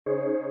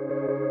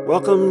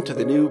Welcome to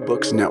the New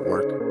Books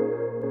Network.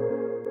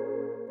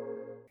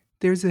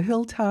 There's a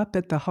hilltop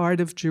at the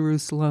heart of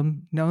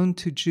Jerusalem known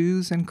to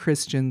Jews and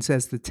Christians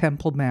as the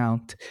Temple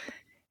Mount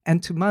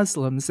and to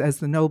Muslims as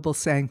the Noble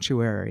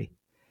Sanctuary.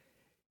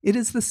 It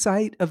is the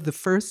site of the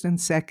first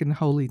and second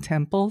holy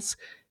temples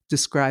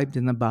described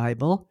in the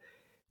Bible,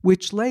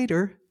 which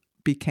later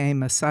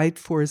became a site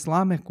for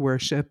Islamic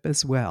worship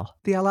as well.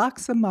 The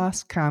Al-Aqsa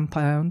Mosque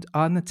compound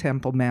on the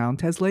Temple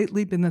Mount has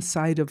lately been the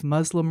site of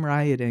Muslim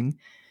rioting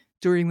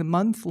during the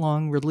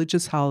month-long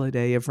religious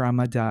holiday of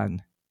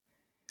Ramadan.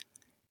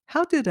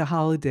 How did a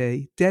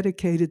holiday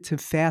dedicated to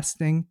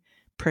fasting,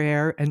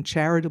 prayer, and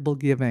charitable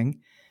giving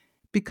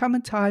become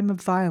a time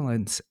of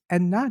violence,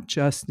 and not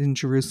just in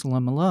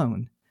Jerusalem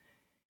alone?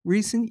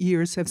 Recent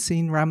years have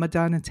seen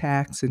Ramadan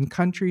attacks in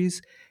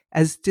countries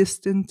as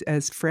distant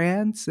as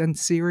France and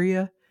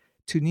Syria,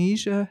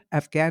 Tunisia,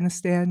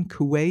 Afghanistan,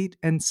 Kuwait,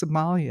 and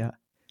Somalia.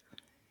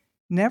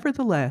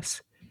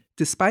 Nevertheless,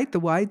 despite the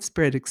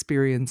widespread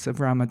experience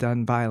of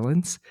Ramadan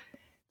violence,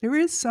 there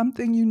is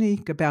something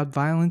unique about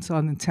violence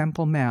on the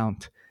Temple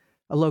Mount,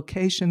 a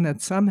location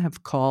that some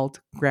have called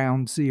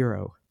Ground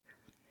Zero.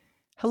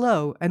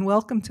 Hello, and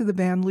welcome to the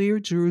Van Leer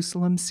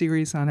Jerusalem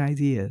series on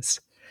ideas.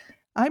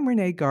 I'm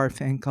Renee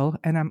Garfinkel,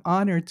 and I'm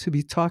honored to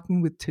be talking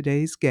with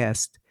today's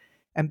guest,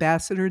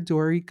 Ambassador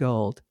Dori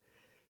Gold,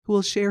 who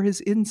will share his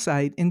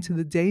insight into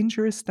the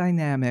dangerous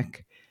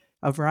dynamic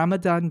of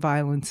Ramadan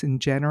violence in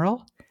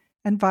general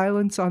and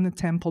violence on the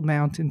Temple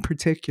Mount in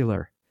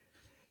particular.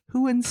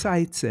 Who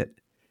incites it?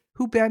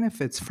 Who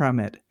benefits from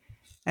it?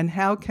 And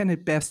how can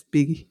it best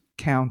be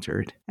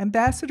countered?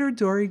 Ambassador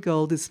Dori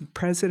Gold is the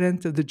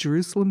president of the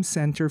Jerusalem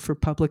Center for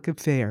Public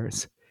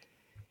Affairs.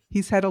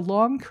 He's had a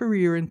long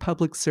career in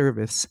public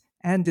service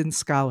and in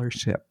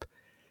scholarship.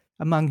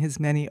 Among his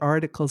many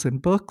articles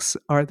and books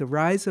are The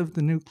Rise of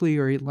the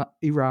Nuclear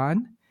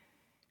Iran,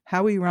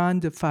 How Iran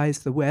Defies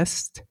the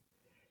West,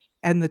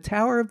 and The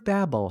Tower of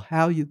Babel,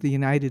 How the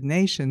United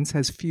Nations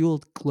Has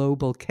Fueled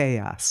Global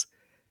Chaos.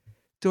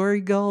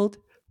 Dori Gold,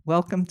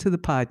 welcome to the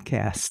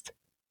podcast.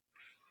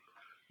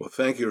 Well,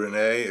 thank you,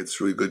 Renee. It's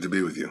really good to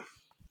be with you.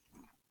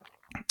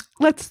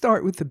 Let's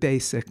start with the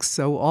basics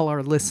so all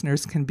our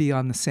listeners can be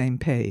on the same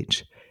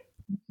page.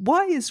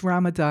 Why is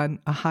Ramadan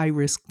a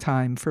high-risk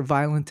time for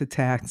violent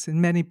attacks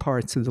in many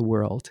parts of the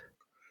world?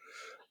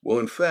 Well,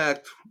 in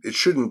fact, it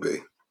shouldn't be.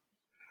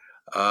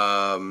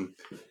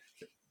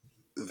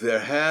 There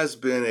has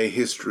been a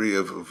history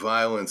of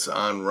violence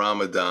on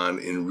Ramadan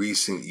in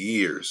recent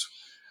years,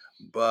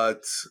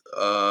 but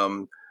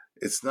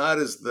it's not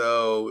as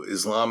though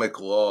Islamic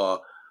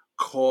law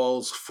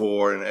calls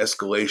for an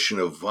escalation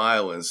of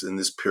violence in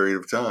this period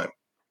of time.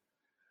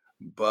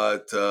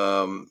 But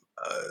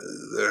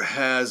there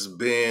has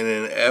been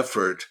an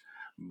effort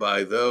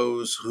by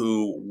those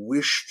who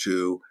wish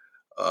to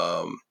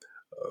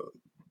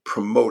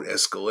promote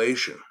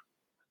escalation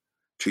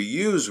to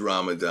use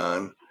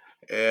Ramadan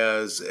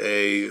as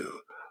a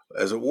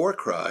war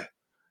cry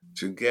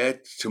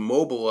to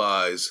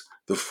mobilize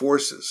the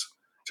forces,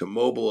 to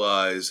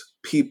mobilize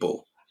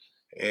people.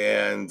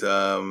 And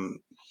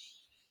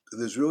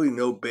there's really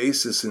no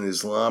basis in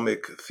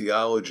Islamic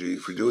theology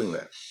for doing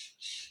that.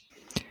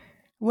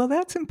 Well,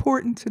 that's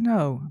important to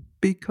know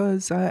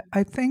because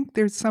I think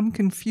there's some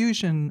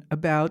confusion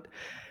about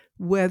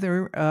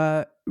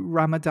whether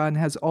Ramadan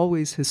has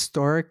always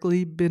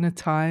historically been a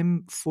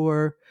time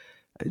for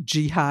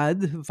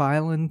jihad,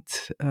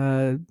 violent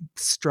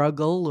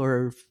struggle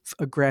or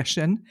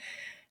aggression.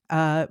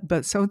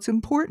 But so it's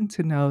important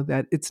to know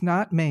that it's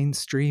not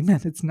mainstream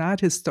and it's not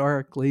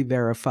historically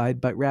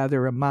verified, but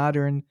rather a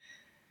modern,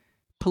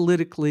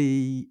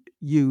 politically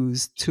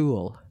used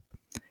tool.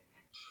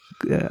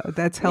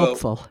 That's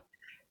helpful.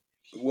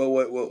 Well,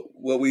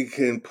 what we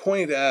can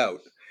point out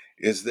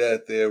is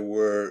that there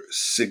were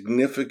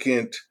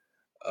significant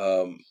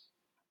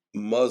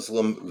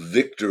Muslim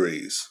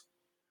victories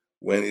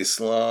when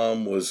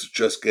Islam was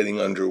just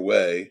getting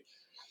underway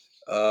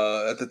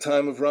at the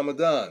time of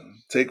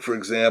Ramadan. Take, for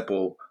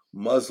example,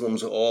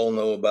 Muslims all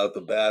know about the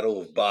Battle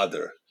of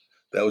Badr.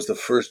 That was the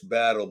first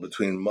battle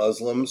between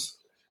Muslims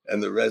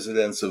and the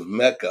residents of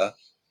Mecca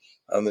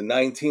on the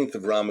 19th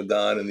of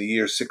Ramadan in the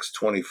year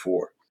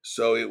 624.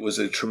 So it was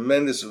a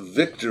tremendous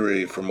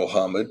victory for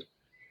Muhammad,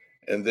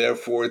 and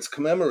therefore it's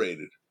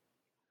commemorated.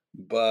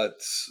 But,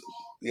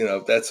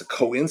 that's a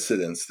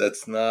coincidence.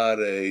 That's not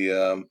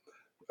a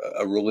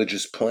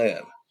religious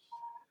plan.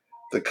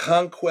 The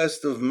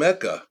conquest of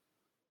Mecca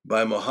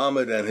by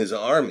Muhammad and his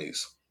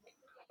armies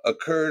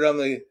occurred on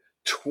the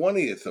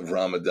 20th of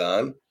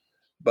Ramadan,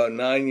 about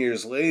 9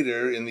 years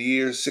later in the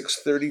year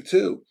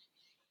 632.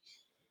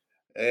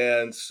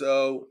 And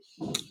so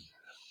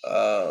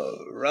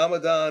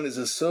Ramadan is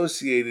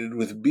associated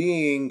with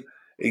being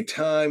a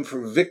time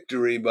for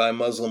victory by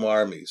Muslim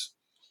armies.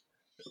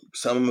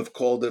 Some have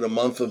called it a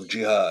month of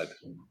jihad.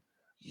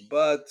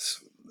 But,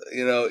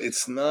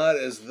 it's not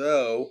as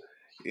though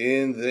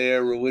in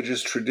their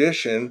religious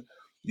tradition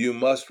you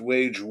must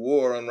wage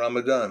war on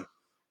Ramadan.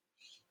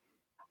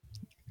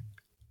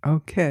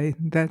 Okay,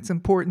 that's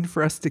important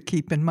for us to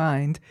keep in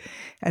mind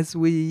as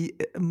we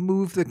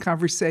move the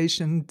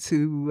conversation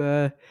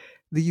to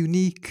the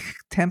unique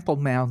Temple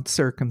Mount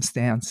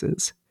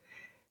circumstances.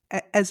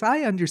 As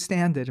I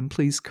understand it, and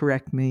please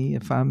correct me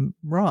if I'm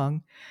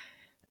wrong,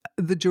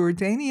 the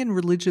Jordanian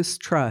Religious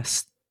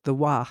Trust, the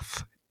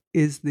Waqf,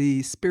 is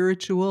the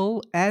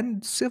spiritual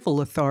and civil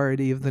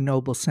authority of the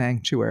noble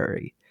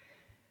sanctuary.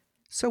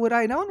 So what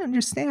I don't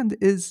understand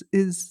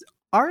is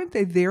aren't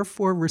they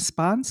therefore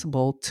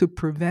responsible to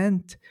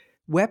prevent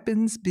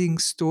weapons being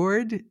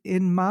stored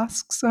in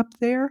mosques up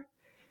there?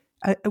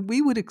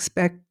 We would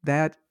expect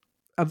that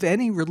of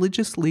any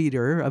religious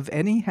leader of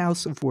any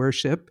house of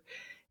worship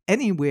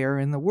anywhere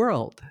in the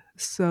world.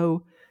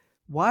 So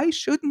why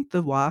shouldn't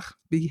the Waqf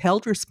be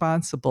held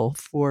responsible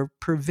for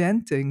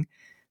preventing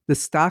the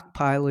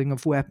stockpiling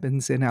of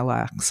weapons in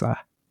Al-Aqsa?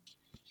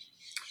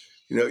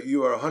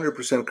 You are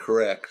 100%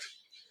 correct.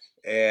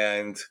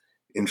 And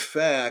in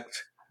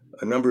fact,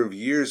 a number of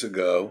years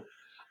ago,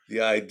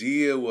 the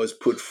idea was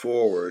put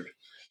forward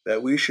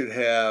that we should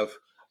have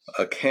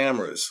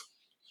cameras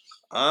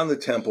on the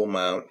Temple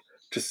Mount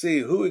to see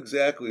who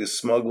exactly is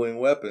smuggling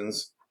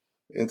weapons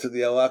into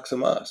the Al-Aqsa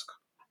Mosque.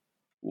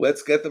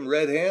 Let's get them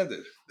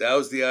red-handed. That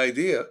was the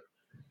idea.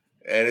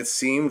 And it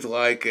seemed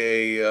like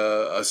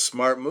a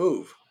smart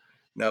move.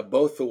 Now,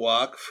 both the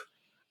Waqf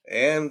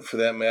and, for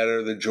that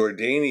matter, the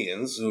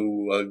Jordanians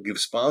who give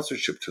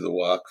sponsorship to the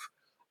Waqf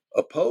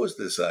opposed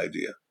this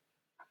idea.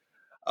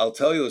 I'll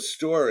tell you a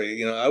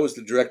story. I was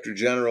the Director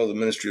General of the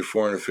Ministry of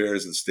Foreign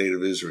Affairs of the State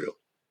of Israel.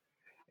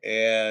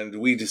 And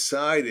we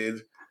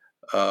decided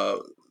at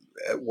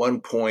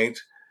one point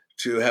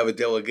to have a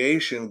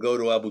delegation go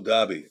to Abu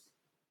Dhabi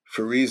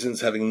for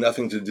reasons having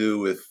nothing to do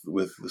with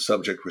the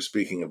subject we're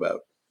speaking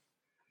about.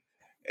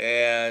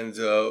 And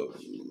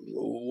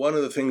one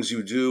of the things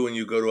you do when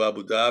you go to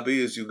Abu Dhabi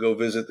is you go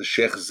visit the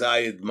Sheikh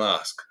Zayed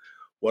Mosque,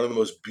 one of the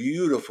most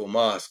beautiful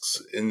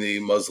mosques in the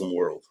Muslim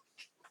world.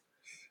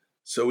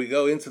 So we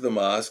go into the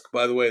mosque.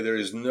 By the way, there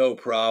is no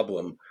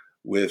problem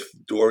with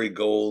Dory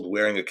Gold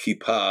wearing a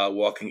kippah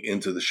walking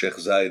into the Sheikh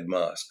Zayed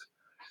Mosque,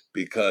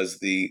 because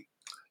the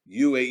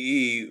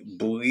UAE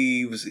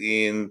believes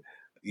in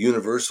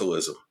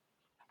universalism,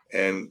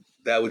 and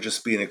that would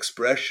just be an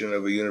expression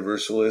of a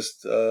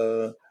universalist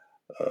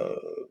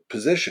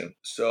position.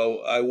 So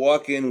I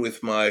walk in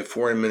with my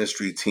foreign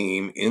ministry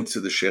team into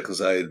the Sheikh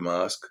Zayed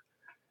Mosque,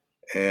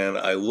 and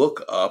I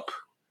look up,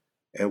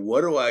 and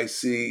what do I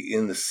see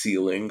in the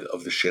ceiling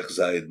of the Sheikh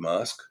Zayed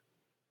Mosque?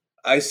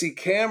 I see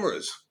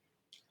cameras.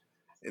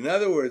 In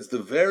other words,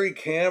 the very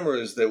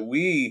cameras that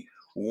we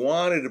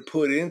wanted to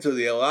put into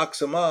the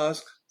Al-Aqsa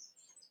Mosque,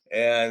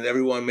 and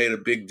everyone made a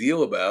big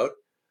deal about,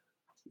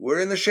 were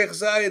in the Sheikh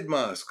Zayed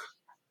Mosque.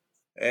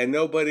 And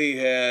nobody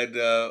had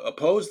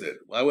opposed it.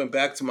 I went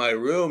back to my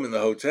room in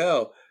the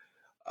hotel.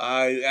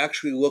 I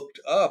actually looked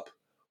up,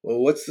 well,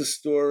 what's the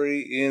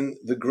story in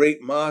the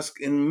Great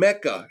Mosque in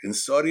Mecca, in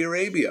Saudi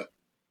Arabia?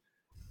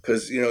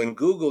 Because, in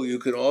Google, you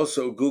can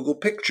also Google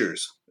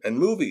pictures and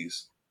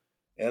movies.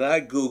 And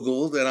I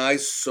Googled and I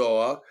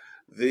saw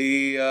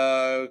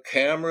the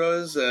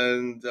cameras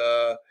and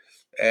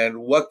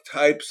what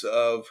types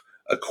of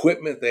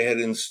equipment they had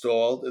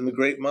installed in the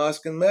Great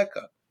Mosque in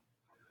Mecca.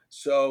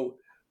 So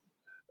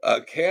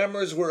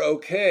cameras were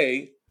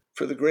okay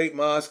for the Great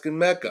Mosque in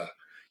Mecca.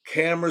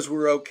 Cameras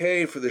were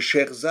okay for the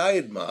Sheikh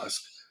Zayed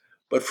Mosque.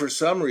 But for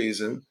some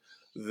reason,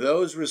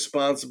 those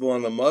responsible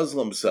on the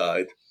Muslim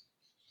side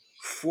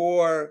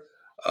for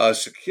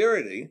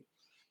security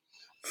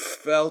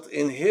felt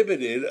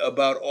inhibited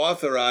about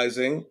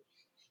authorizing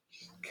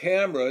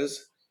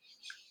cameras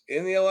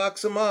in the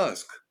Al-Aqsa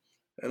Mosque.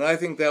 And I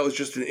think that was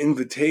just an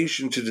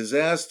invitation to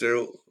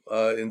disaster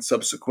in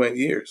subsequent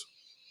years.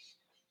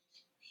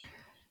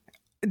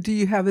 Do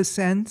you have a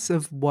sense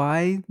of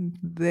why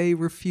they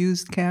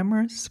refused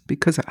cameras?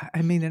 Because,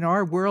 in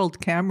our world,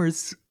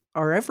 cameras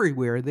are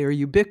everywhere. They're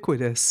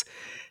ubiquitous.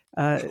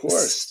 Of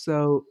course.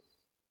 So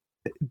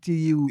do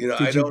you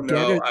I don't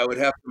know. I would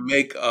have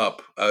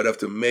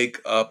to make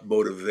up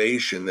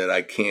motivation that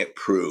I can't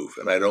prove.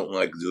 And I don't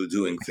like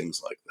doing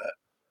things like that.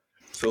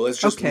 So let's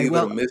just leave it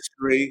a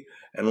mystery,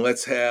 and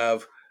let's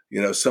have,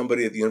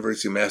 somebody at the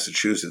University of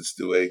Massachusetts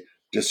do a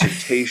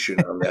dissertation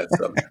on that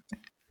subject.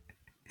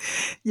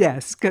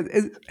 Yes,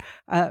 because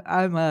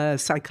I'm a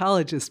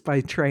psychologist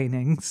by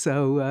training,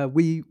 so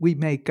we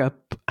make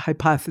up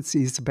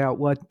hypotheses about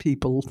what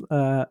people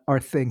are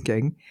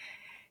thinking.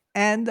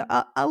 And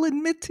I'll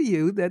admit to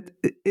you that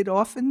it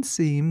often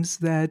seems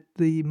that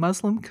the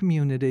Muslim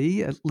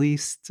community, at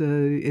least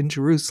in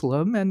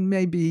Jerusalem and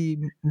maybe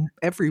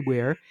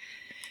everywhere,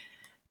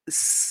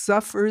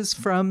 suffers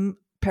from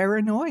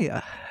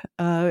paranoia.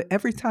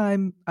 Every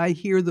time I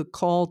hear the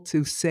call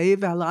to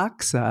save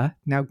Al-Aqsa,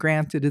 now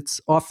granted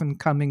it's often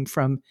coming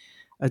from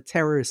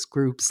terrorist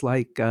groups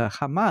like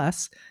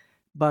Hamas,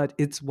 but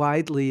it's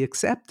widely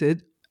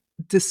accepted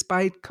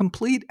despite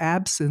complete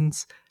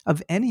absence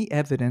of any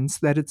evidence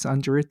that it's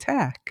under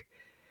attack.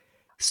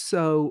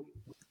 So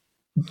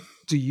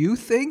do you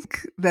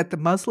think that the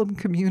Muslim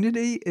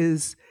community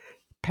is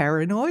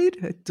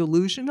paranoid,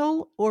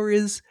 delusional, or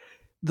is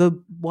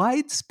the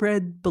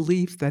widespread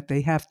belief that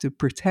they have to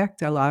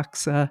protect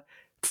Al-Aqsa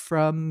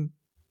from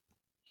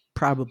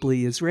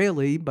probably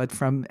Israeli, but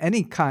from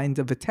any kind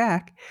of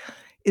attack,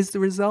 is the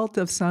result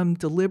of some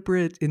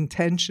deliberate,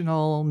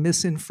 intentional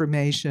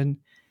misinformation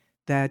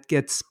that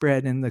gets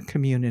spread in the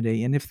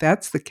community? And if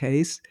that's the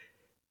case,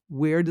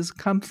 where does it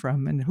come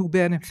from and who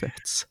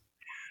benefits?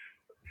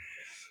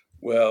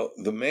 Well,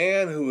 the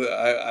man who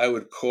I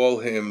would call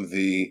him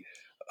the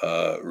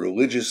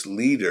religious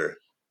leader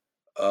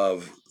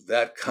of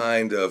that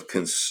kind of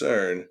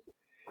concern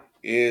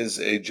is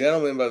a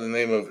gentleman by the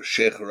name of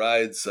Sheikh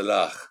Raed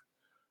Salah,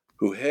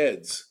 who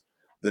heads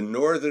the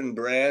northern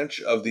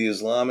branch of the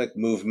Islamic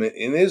movement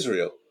in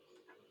Israel.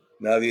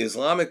 Now, the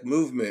Islamic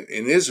movement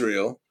in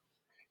Israel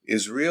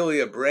is really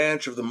a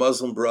branch of the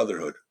Muslim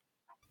Brotherhood.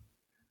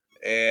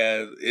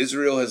 And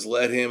Israel has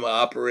let him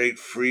operate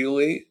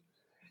freely,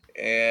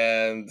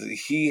 and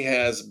he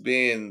has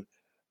been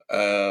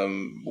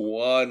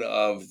one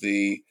of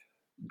the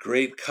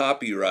great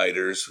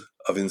copywriters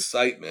of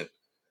incitement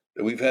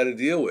that we've had to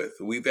deal with.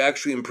 We've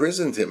actually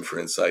imprisoned him for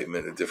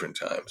incitement at different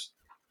times.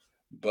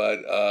 But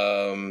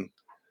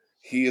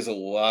he is a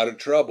lot of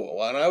trouble.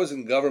 When I was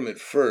in government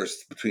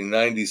first, between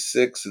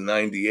 96 and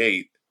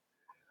 98,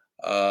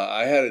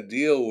 I had to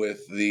deal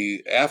with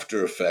the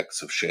after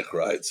effects of Sheikh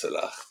Raed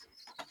Salah,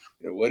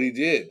 what he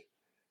did.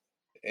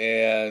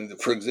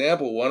 And, for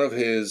example, one of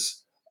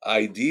his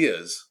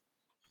ideas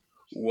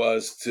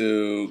was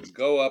to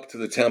go up to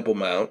the Temple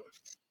Mount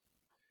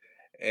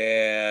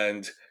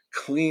and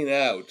clean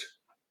out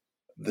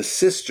the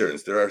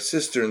cisterns. There are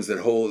cisterns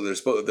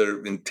that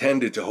they're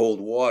intended to hold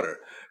water.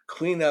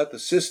 Clean out the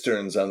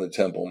cisterns on the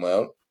Temple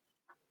Mount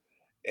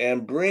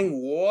and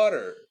bring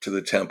water to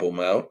the Temple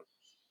Mount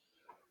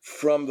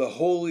from the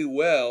holy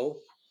well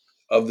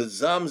of the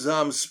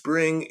Zamzam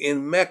spring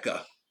in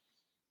Mecca.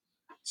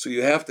 So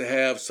you have to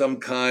have some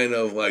kind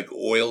of like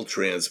oil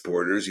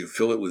transporters. You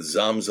fill it with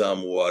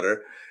Zamzam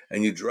water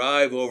and you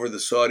drive over the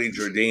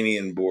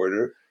Saudi-Jordanian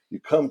border. You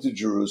come to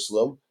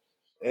Jerusalem,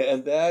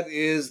 and that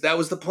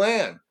was the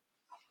plan.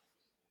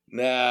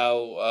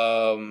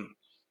 Now,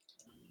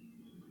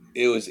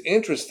 it was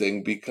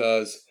interesting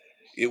because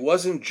it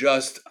wasn't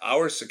just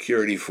our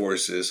security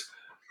forces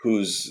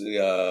whose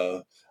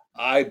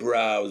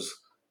eyebrows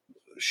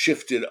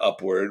shifted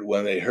upward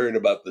when they heard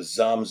about the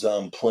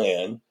Zamzam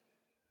plan.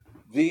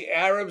 The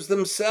Arabs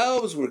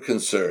themselves were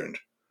concerned.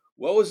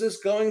 What was this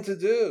going to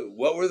do?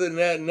 What were the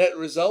net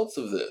results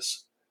of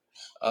this?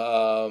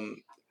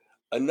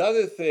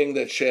 Another thing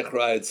that Sheikh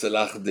Raed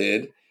Salah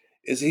did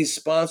is he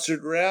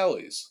sponsored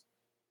rallies.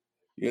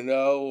 He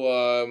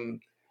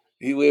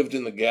lived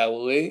in the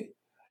Galilee,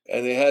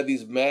 and they had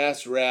these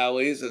mass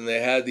rallies, and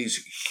they had these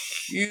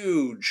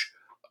huge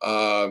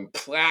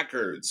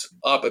placards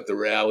up at the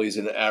rallies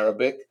in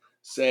Arabic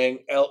saying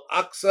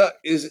Al-Aqsa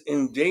is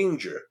in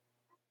danger.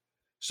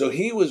 So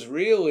he was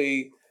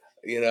really,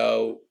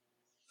 how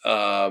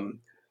would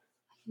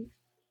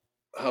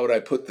I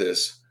put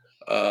this?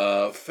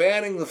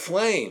 Fanning the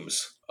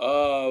flames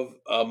of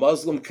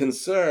Muslim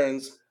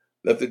concerns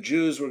that the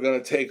Jews were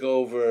going to take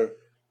over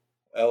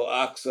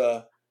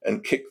Al-Aqsa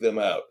and kick them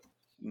out.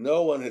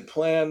 No one had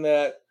planned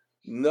that.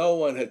 No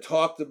one had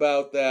talked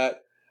about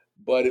that.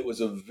 But it was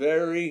a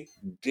very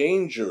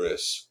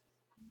dangerous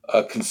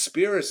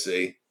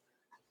conspiracy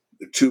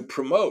to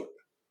promote.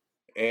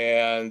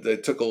 And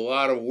it took a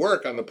lot of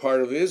work on the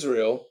part of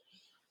Israel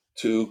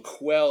to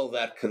quell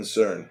that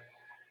concern.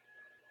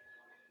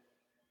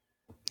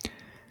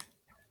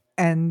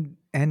 And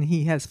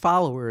he has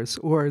followers,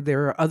 or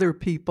there are other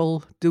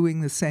people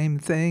doing the same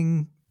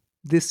thing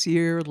this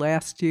year,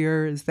 last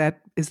year. Is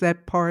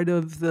that part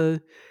of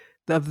the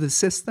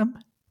system?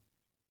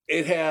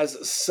 It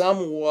has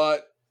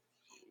somewhat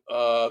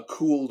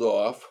cooled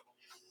off,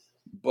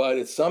 but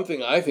it's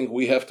something I think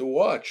we have to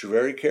watch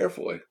very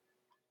carefully.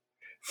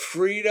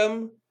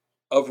 Freedom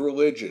of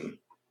religion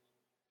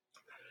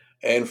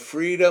and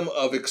freedom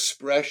of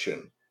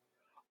expression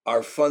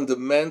are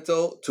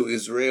fundamental to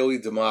Israeli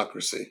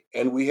democracy,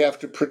 and we have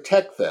to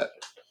protect that.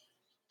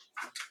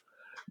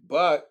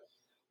 But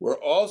we're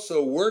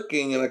also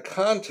working in a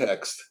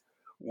context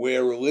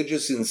where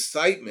religious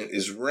incitement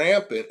is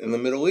rampant in the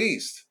Middle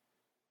East.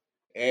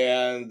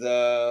 And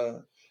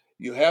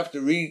you have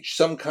to reach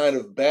some kind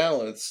of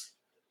balance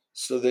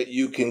so that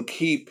you can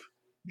keep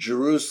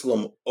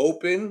Jerusalem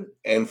open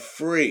and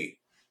free,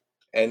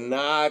 and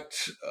not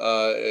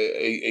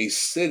a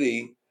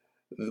city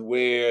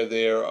where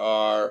there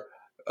are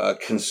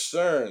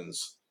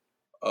concerns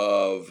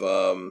of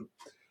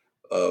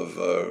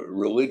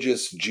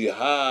religious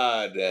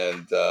jihad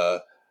and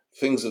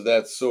things of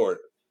that sort.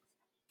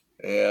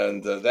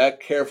 And that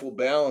careful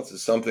balance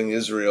is something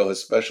Israel has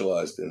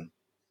specialized in.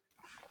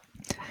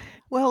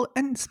 Well,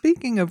 and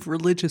speaking of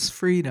religious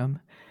freedom,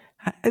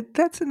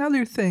 that's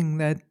another thing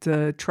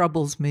that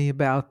troubles me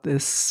about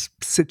this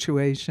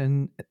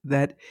situation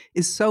that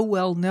is so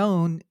well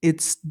known.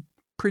 It's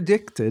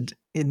predicted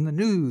in the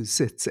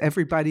news.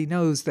 Everybody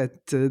knows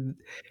that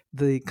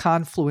the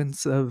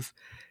confluence of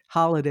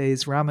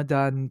holidays,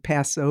 Ramadan,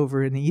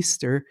 Passover, and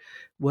Easter,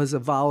 was a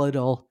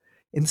volatile,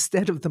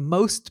 instead of the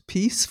most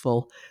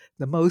peaceful,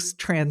 the most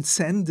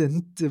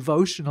transcendent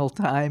devotional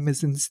time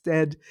is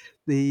instead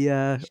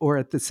or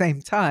at the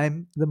same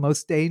time, the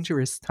most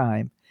dangerous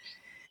time.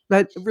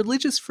 But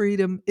religious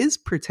freedom is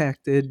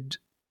protected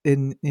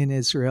in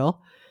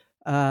Israel.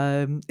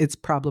 It's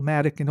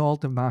problematic in all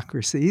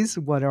democracies.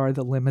 What are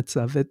the limits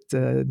of it?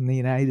 In the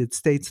United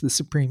States, the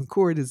Supreme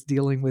Court is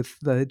dealing with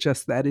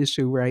just that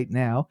issue right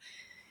now.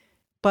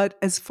 But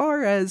as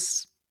far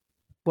as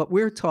what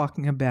we're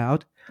talking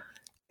about,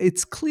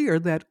 it's clear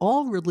that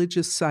all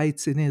religious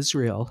sites in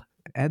Israel,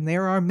 and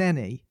there are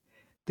many,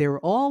 they're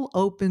all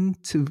open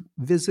to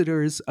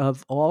visitors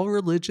of all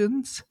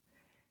religions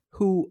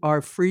who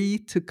are free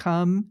to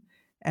come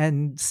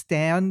and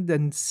stand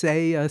and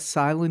say a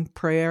silent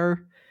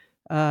prayer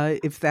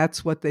if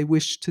that's what they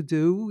wish to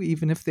do,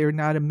 even if they're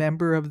not a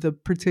member of the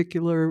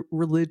particular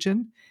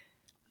religion.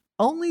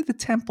 Only the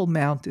Temple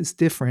Mount is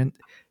different,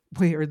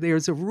 where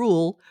there's a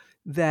rule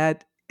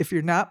that if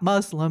you're not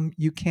Muslim,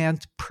 you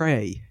can't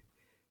pray.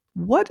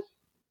 What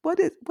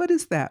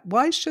is that?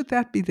 Why should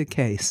that be the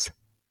case?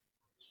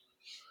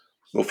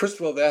 Well, first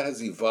of all, that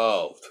has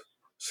evolved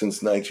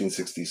since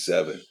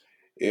 1967.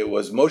 It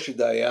was Moshe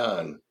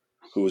Dayan,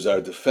 who was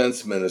our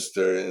defense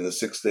minister in the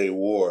Six-Day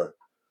War,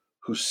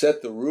 who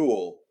set the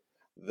rule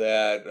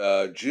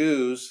that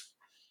Jews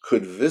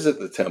could visit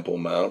the Temple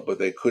Mount, but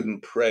they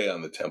couldn't pray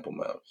on the Temple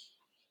Mount.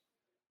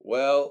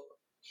 Well,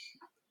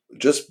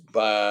 just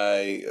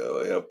by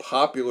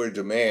popular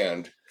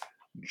demand,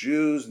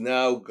 Jews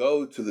now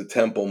go to the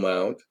Temple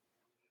Mount.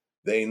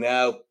 They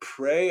now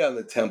pray on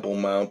the Temple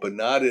Mount, but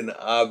not in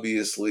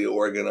obviously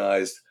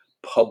organized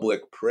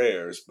public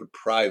prayers, but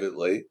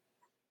privately.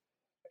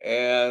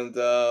 And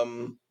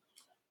the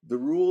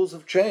rules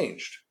have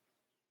changed.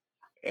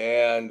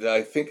 And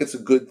I think it's a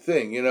good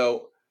thing.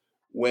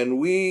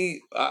 When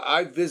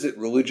I visit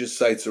religious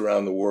sites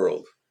around the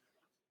world,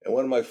 and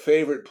one of my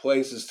favorite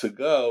places to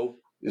go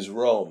is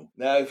Rome.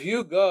 Now, if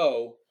you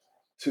go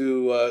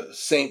to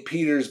St.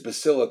 Peter's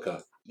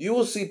Basilica, you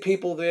will see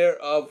people there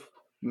of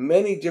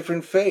many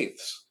different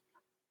faiths.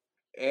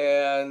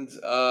 And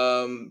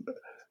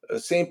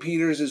St.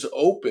 Peter's is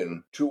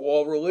open to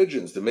all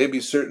religions. There may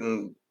be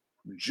certain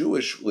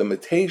Jewish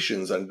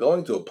limitations on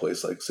going to a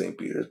place like St.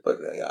 Peter's, but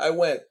I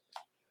went.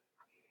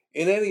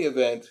 In any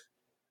event,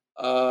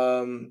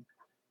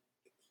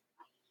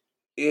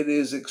 it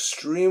is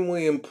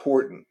extremely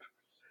important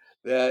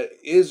that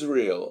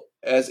Israel,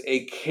 as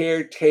a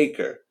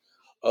caretaker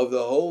of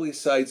the holy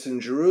sites in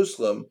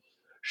Jerusalem,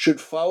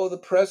 should follow the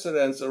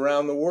precedents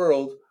around the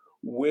world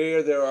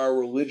where there are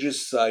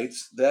religious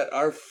sites that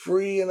are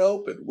free and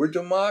open. We're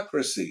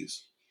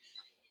democracies.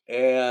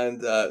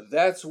 And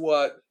that's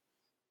what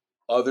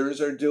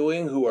others are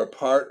doing who are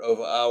part of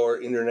our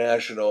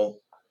international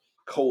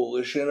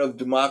coalition of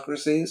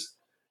democracies.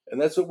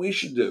 And that's what we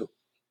should do.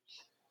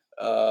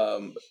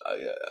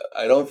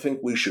 I don't think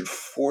we should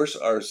force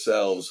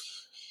ourselves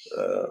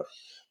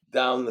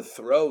down the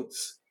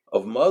throats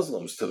of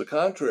Muslims. To the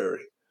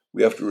contrary,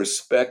 we have to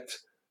respect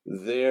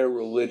their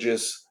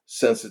religious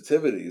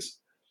sensitivities.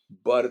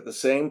 But at the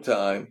same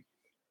time,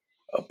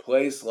 a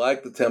place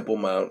like the Temple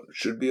Mount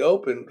should be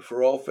open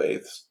for all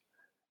faiths.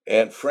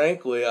 And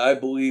frankly, I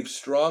believe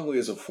strongly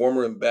as a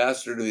former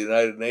ambassador to the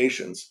United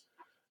Nations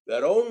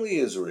that only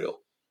Israel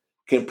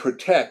can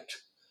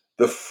protect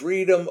the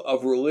freedom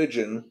of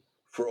religion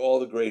for all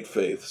the great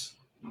faiths.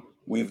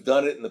 We've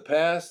done it in the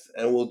past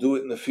and we'll do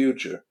it in the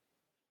future.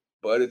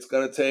 But it's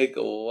going to take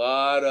a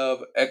lot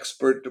of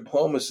expert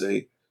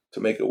diplomacy to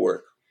make it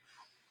work.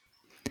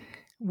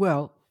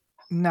 Well,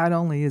 not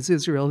only is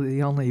Israel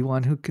the only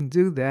one who can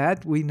do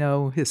that, we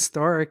know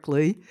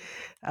historically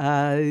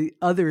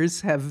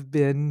others have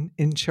been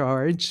in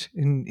charge,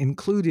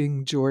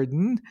 including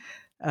Jordan,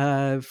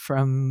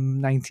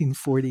 from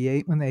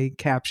 1948 when they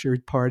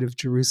captured part of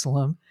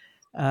Jerusalem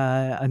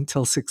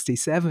until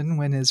 1967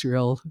 when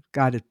Israel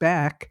got it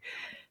back.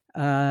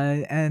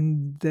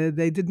 And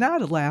they did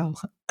not allow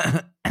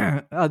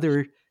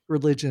other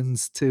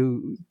religions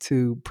to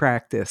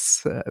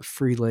practice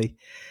freely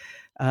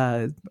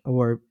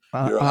or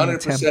You're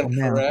 100%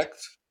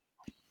 correct.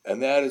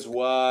 And that is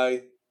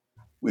why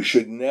we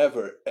should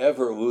never,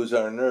 ever lose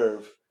our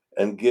nerve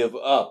and give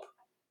up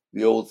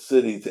the old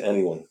city to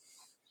anyone.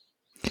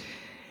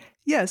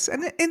 Yes,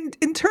 and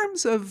in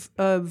terms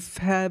of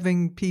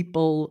having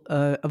people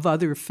of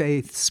other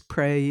faiths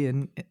pray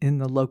in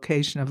the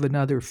location of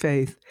another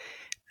faith,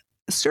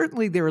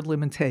 certainly there are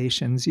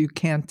limitations. You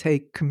can't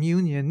take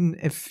communion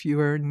if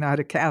you're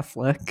not a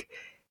Catholic,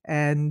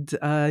 and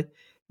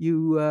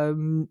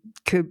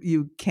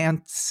you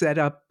can't set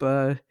up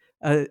a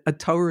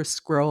Torah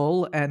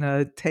scroll and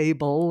a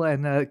table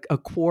and a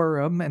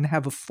quorum and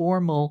have a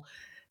formal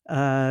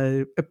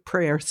a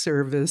prayer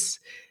service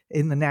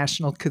in the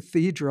National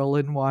Cathedral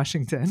in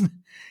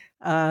Washington.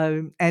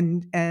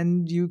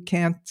 And you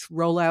can't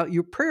roll out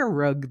your prayer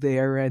rug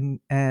there and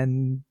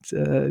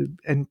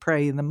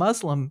pray in the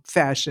Muslim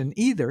fashion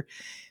either.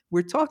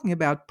 We're talking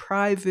about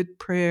private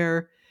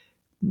prayer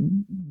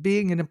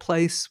being in a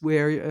place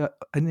where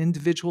an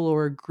individual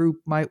or a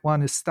group might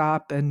want to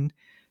stop and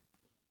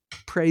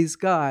praise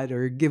God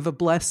or give a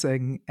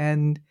blessing.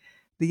 And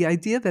the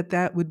idea that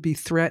that would be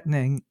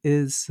threatening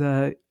is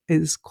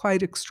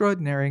quite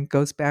extraordinary and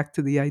goes back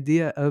to the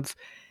idea of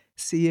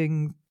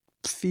seeing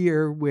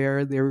fear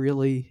where there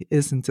really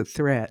isn't a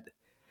threat.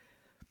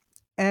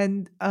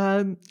 And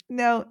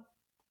now,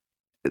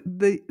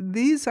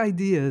 these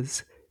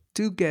ideas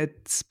do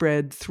get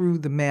spread through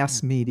the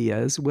mass media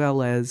as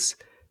well as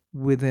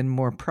within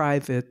more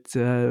private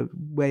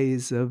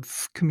ways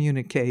of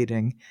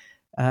communicating.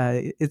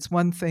 It's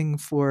one thing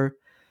for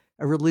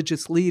a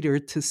religious leader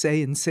to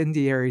say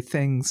incendiary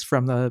things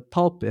from the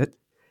pulpit.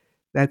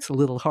 That's a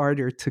little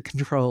harder to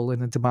control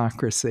in a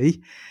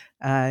democracy.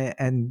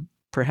 And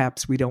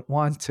perhaps we don't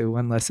want to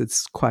unless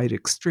it's quite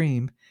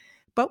extreme.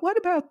 But what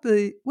about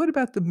the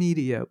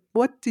media?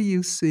 What do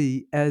you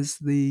see as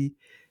the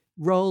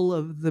role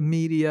of the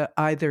media,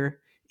 either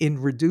in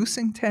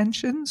reducing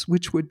tensions,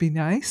 which would be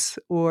nice,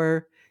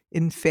 or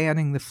in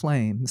fanning the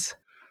flames?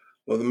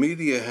 Well, the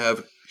media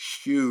have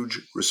huge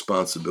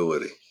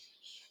responsibility.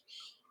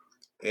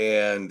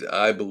 And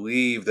I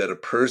believe that a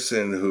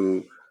person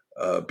who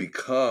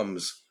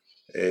becomes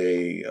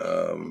a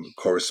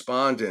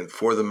correspondent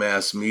for the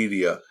mass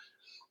media,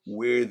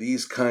 where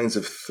these kinds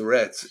of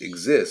threats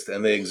exist,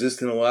 and they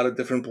exist in a lot of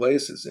different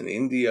places. In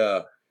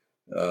India,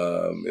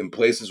 in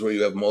places where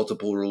you have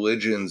multiple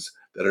religions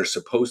that are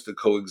supposed to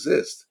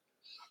coexist,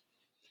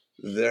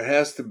 there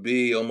has to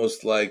be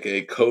almost like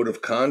a code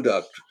of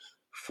conduct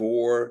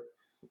for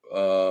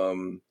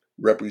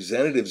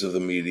representatives of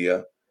the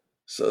media,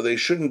 so they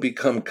shouldn't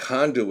become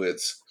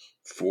conduits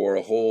for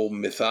a whole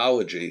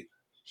mythology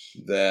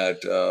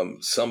that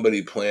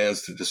somebody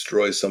plans to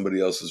destroy somebody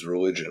else's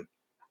religion.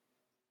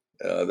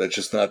 That's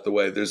just not the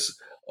way. There's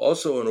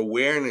also an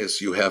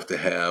awareness you have to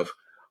have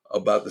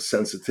about the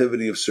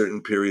sensitivity of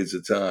certain periods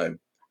of time.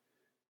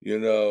 You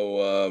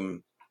know,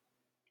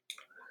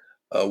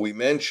 we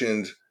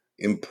mentioned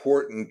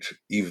important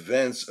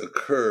events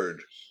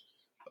occurred,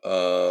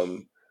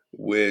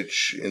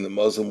 which in the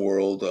Muslim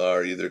world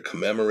are either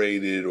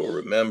commemorated or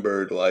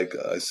remembered. Like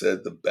I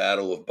said, the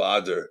Battle of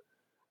Badr,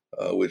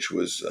 which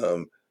was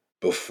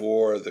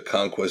before the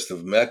conquest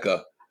of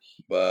Mecca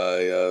by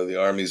the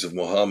armies of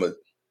Muhammad.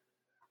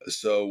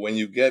 So when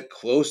you get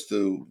close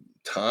to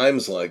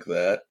times like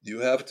that, you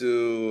have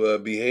to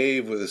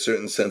behave with a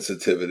certain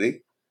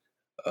sensitivity,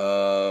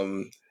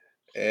 and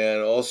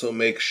also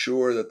make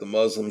sure that the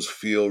Muslims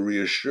feel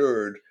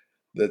reassured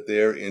that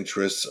their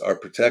interests are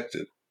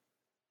protected.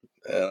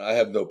 And I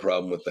have no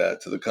problem with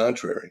that. To the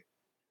contrary.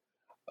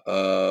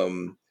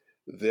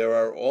 There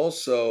are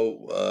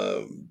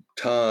also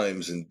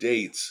times and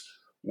dates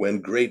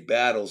when great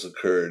battles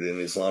occurred in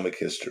Islamic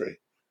history.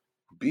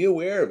 Be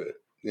aware of it.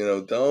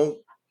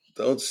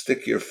 Don't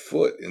stick your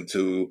foot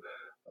into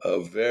a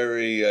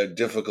very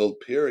difficult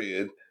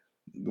period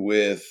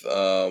with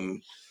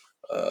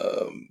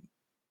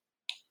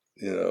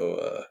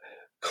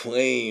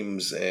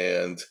claims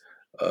and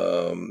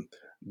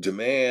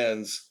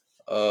demands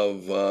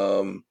of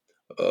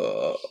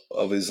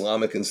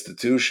Islamic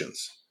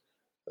institutions.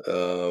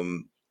 There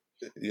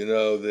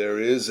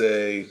is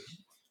the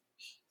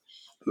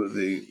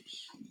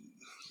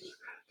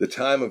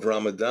time of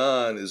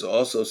Ramadan is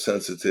also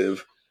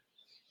sensitive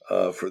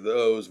for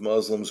those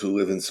Muslims who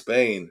live in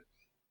Spain,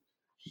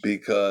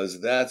 because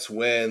that's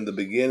when the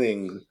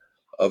beginning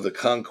of the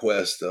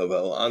conquest of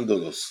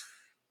Al-Andalus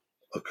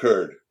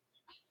occurred.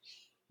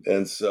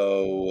 And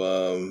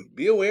so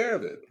be aware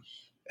of it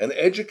and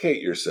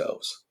educate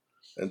yourselves.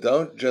 And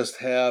don't just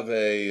have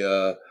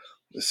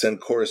send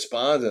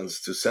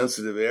correspondence to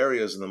sensitive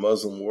areas in the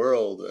Muslim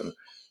world and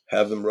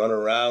have them run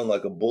around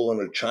like a bull in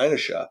a china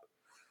shop.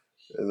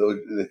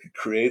 They could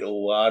create a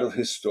lot of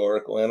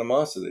historical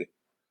animosity.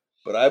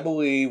 But I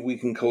believe we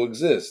can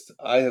coexist.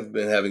 I have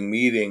been having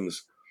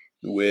meetings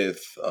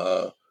with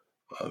not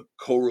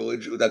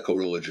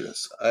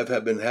co-religionists.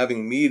 I've been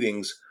having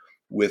meetings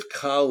with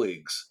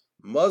colleagues,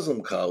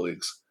 Muslim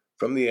colleagues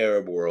from the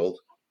Arab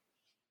world,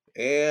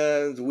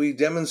 and we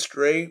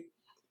demonstrate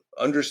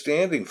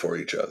understanding for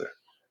each other.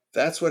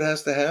 That's what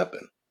has to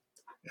happen.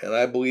 And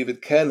I believe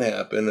it can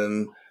happen,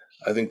 and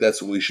I think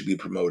that's what we should be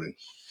promoting.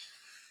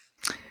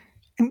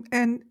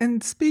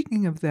 And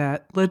speaking of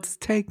that, let's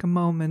take a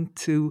moment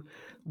to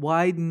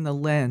widen the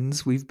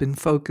lens. We've been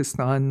focused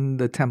on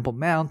the Temple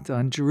Mount,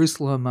 on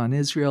Jerusalem, on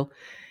Israel,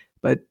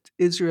 but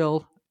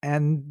Israel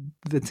and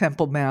the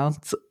Temple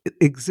Mount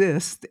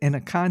exist in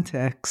a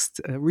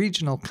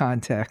regional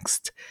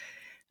context.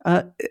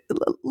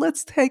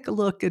 Let's take a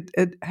look at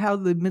how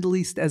the Middle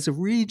East as a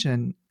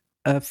region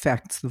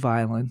affects the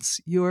violence.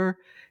 You're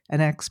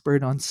an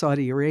expert on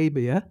Saudi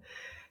Arabia,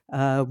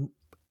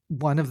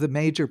 one of the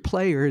major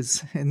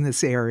players in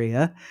this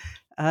area.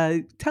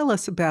 Tell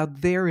us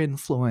about their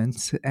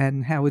influence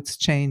and how it's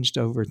changed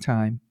over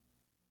time.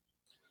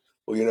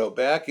 Well,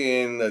 back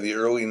in the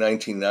early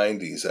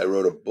 1990s, I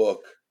wrote a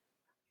book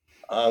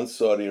on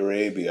Saudi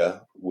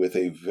Arabia with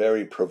a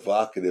very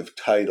provocative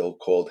title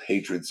called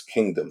Hatred's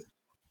Kingdom.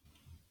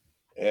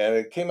 And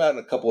it came out in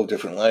a couple of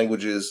different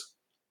languages.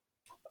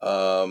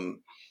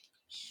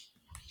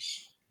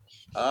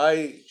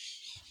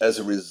 As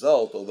a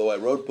result, although I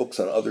wrote books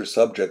on other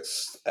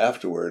subjects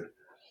afterward,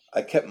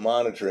 I kept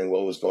monitoring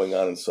what was going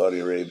on in Saudi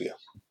Arabia.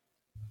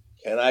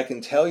 And I can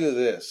tell you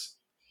this,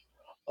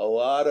 a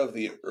lot of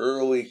the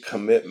early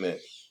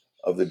commitment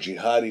of the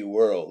jihadi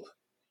world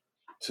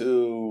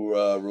to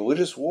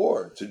religious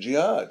war, to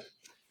jihad,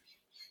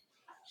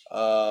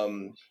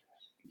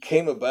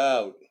 came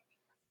about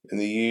in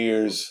the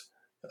years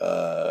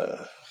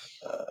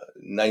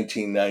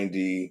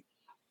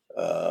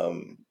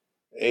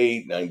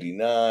 1998,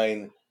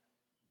 99,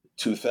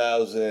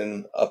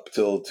 2000, up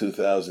till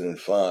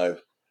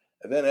 2005.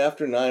 And then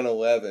after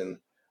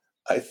 9/11,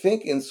 I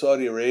think in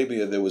Saudi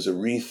Arabia there was a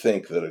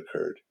rethink that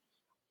occurred.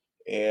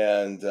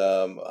 And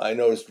I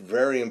noticed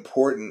very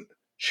important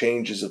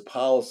changes of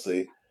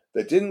policy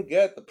that didn't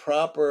get the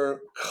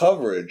proper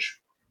coverage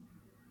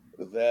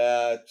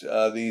that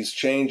these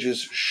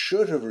changes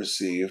should have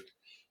received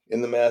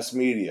in the mass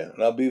media.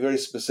 And I'll be very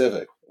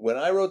specific. When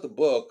I wrote the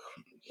book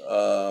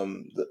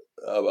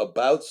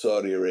about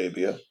Saudi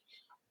Arabia,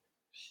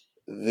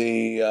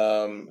 the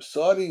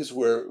Saudis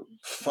were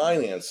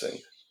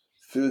financing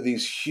through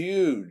these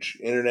huge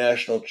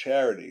international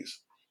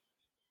charities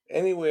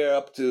anywhere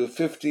up to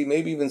 50,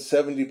 maybe even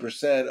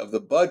 70% of the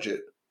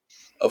budget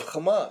of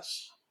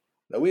Hamas.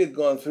 Now, we had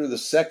gone through the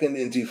second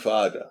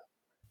intifada,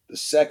 the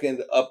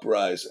second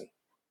uprising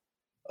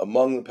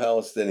among the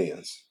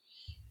Palestinians,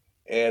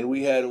 and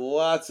we had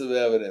lots of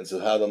evidence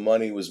of how the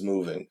money was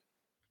moving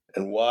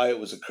and why it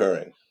was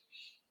occurring.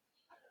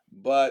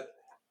 But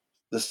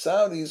the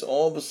Saudis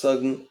all of a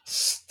sudden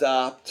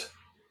stopped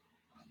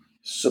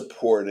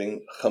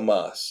supporting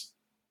Hamas,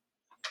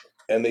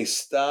 and they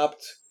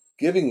stopped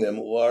giving them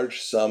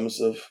large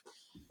sums of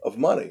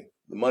money.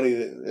 The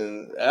money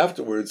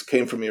afterwards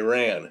came from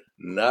Iran,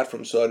 not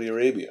from Saudi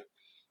Arabia.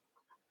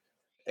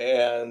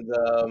 And,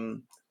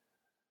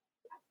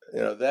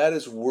 that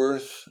is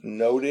worth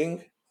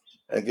noting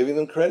and giving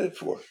them credit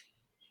for,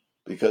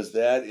 because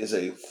that is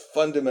a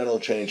fundamental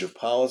change of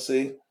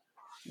policy,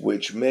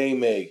 which may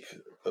make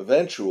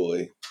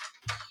eventually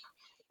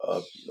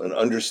an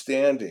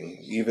understanding,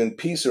 even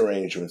peace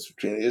arrangements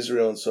between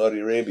Israel and Saudi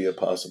Arabia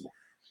possible.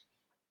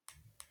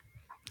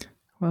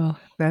 Well,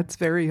 that's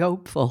very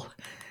hopeful.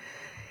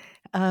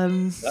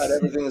 Not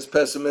everything is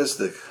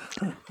pessimistic.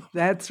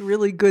 That's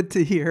really good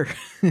to hear.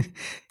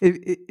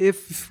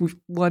 If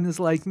one is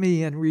like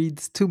me and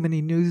reads too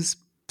many news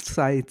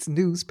sites,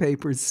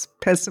 newspapers,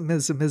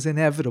 pessimism is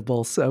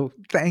inevitable. So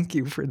thank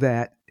you for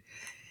that.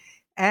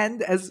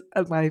 And as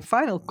my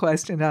final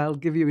question, I'll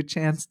give you a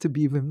chance to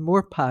be even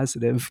more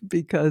positive,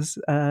 because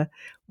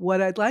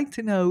what I'd like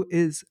to know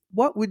is,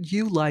 what would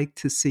you like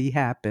to see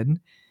happen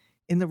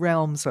in the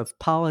realms of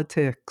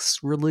politics,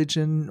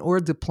 religion, or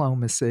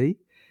diplomacy,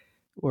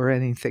 or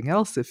anything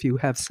else if you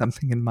have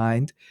something in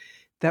mind,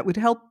 that would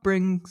help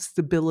bring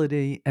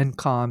stability and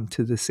calm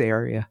to this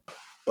area?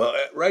 Well,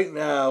 right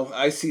now,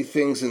 I see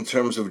things in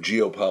terms of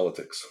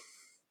geopolitics.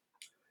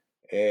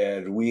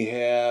 And we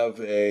have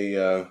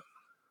a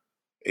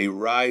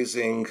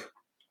rising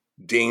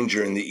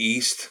danger in the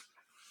East.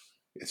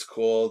 It's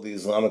called the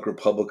Islamic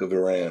Republic of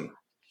Iran.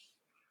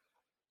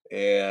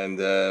 And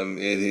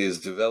it is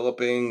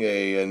developing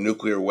a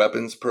nuclear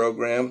weapons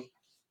program.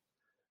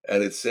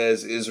 And it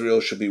says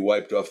Israel should be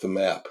wiped off the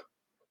map.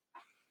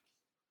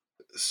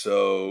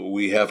 So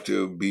we have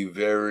to be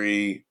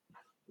very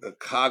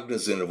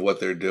cognizant of what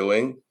they're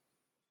doing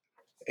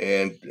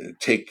and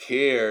take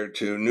care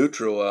to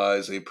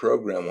neutralize a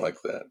program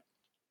like that.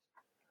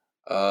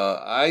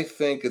 I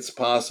think it's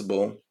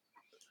possible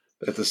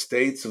that the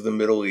states of the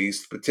Middle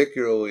East,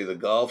 particularly the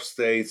Gulf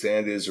states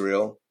and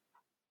Israel,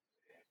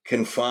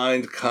 can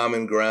find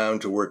common ground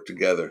to work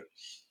together,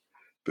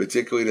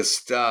 particularly to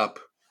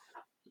stop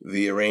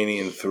the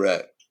Iranian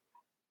threat.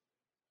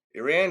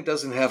 Iran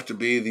doesn't have to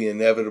be the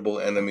inevitable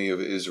enemy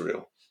of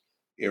Israel.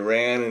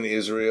 Iran and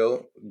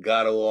Israel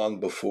got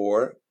along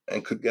before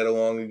and could get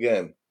along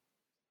again.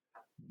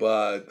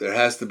 But there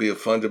has to be a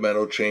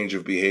fundamental change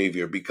of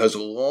behavior, because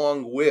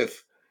along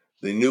with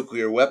the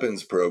nuclear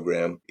weapons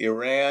program,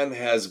 Iran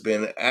has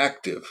been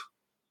active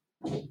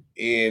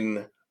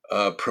in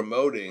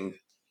promoting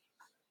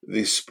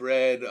the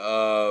spread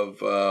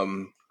of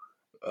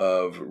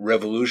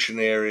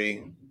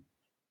revolutionary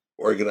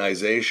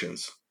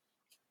organizations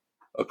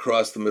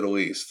across the Middle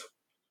East,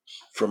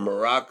 from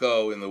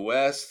Morocco in the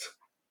west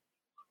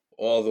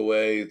all the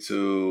way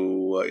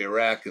to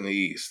Iraq in the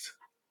east.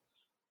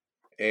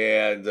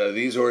 And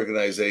these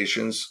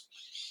organizations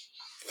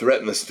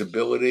threaten the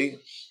stability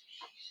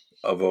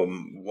of a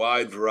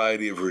wide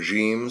variety of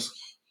regimes,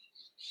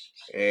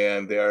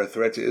 and they are a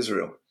threat to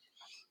Israel.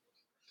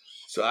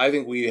 So I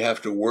think we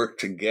have to work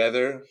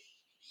together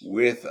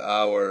with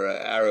our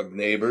Arab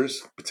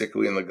neighbors,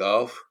 particularly in the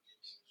Gulf,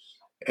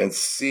 and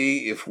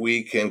see if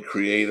we can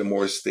create a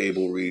more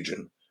stable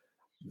region.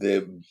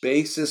 The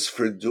basis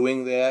for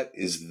doing that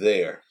is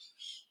there.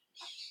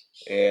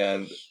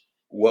 And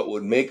what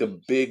would make a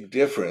big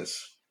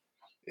difference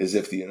is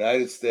if the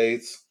United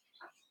States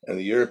and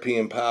the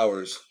European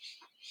powers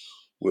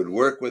would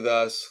work with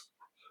us,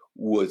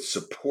 would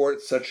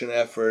support such an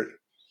effort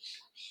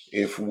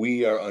if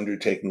we are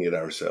undertaking it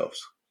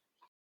ourselves.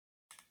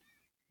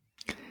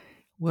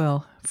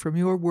 Well, from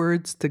your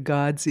words to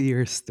God's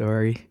ear,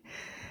 Story.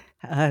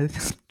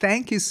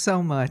 Thank you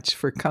so much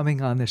for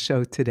coming on the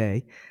show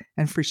today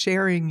and for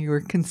sharing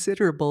your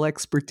considerable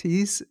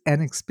expertise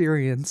and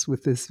experience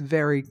with this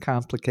very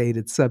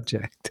complicated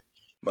subject.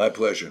 My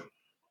pleasure.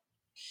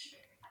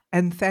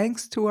 And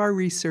thanks to our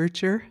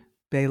researcher,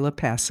 Bela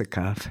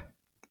Pasikov.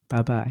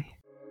 Bye-bye.